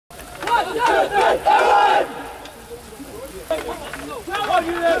I've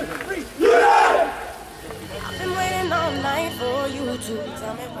been waiting all night for you to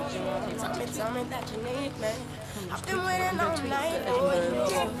tell me what you want. Tell me that you need me. I've been waiting all night for you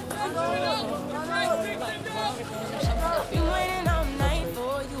to. I've been waiting all night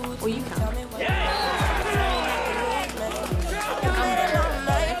for you to tell me what you want. I've been waiting all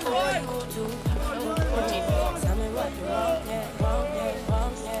night for you to tell me what you want.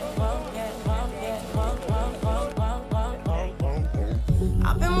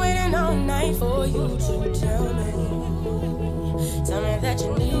 I've been waiting all night for you to tell me that you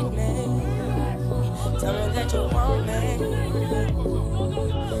need me, tell me that you want me.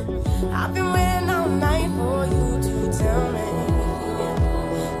 I've been waiting all night for you to tell me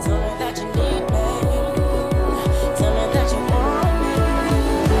that you need me, tell me that you want me.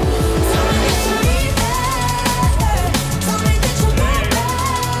 Tell me that you need me, tell me that you want me,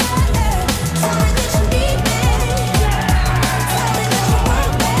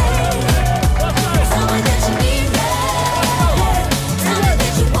 tell me that you need me.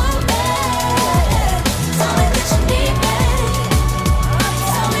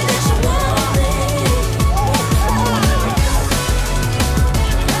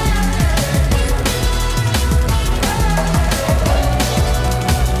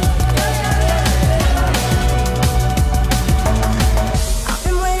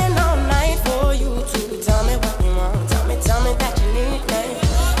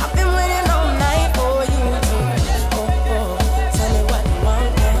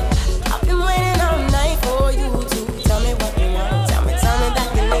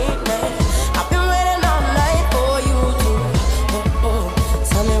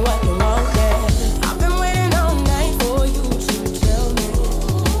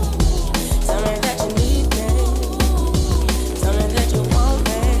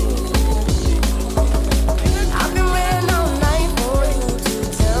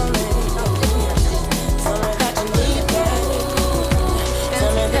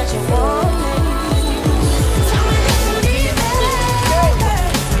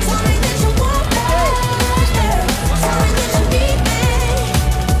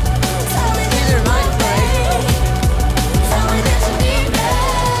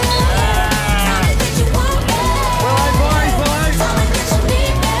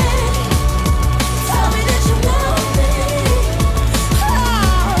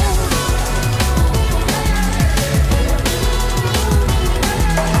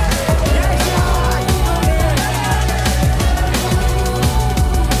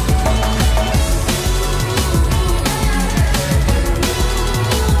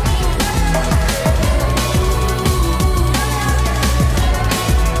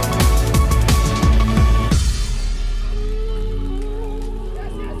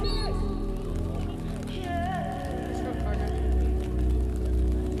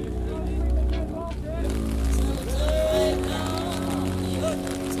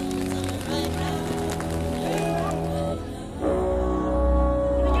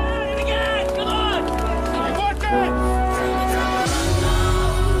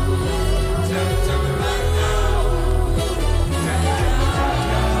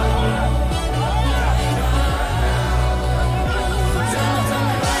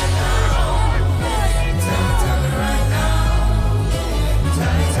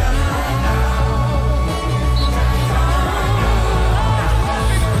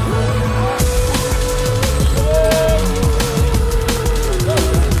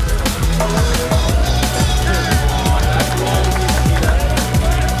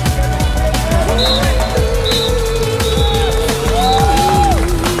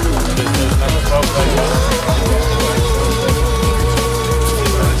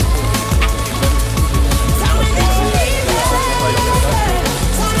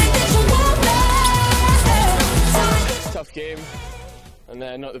 Game, and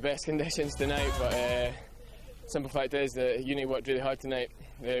not the best conditions tonight, but simple fact is that Uni worked really hard tonight.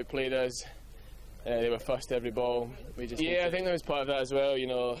 They outplayed us. They were first every ball. I think that was part of that as well. You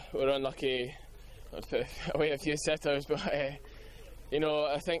know, we're unlucky not to put away a few sitters, but you know,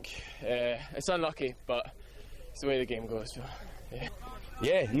 I think it's unlucky, but it's the way the game goes. So, yeah.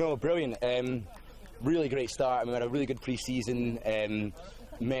 Yeah, no, brilliant. Really great start. I mean, we had a really good pre-season.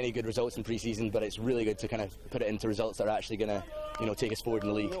 Many good results in pre-season, but it's really good to kind of put it into results that are actually going to, you know, take us forward in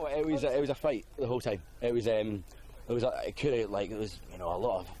the league. You know, it was a fight the whole time. It was you know, a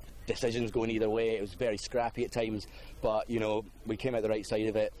lot of decisions going either way. It was very scrappy at times, but you know, we came out the right side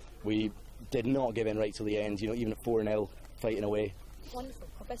of it. We did not give in right till the end. You know, even at 4-0, fighting away. Wonderful.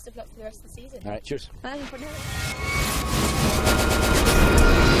 Well, best of luck for the rest of the season. All right, cheers. Bye.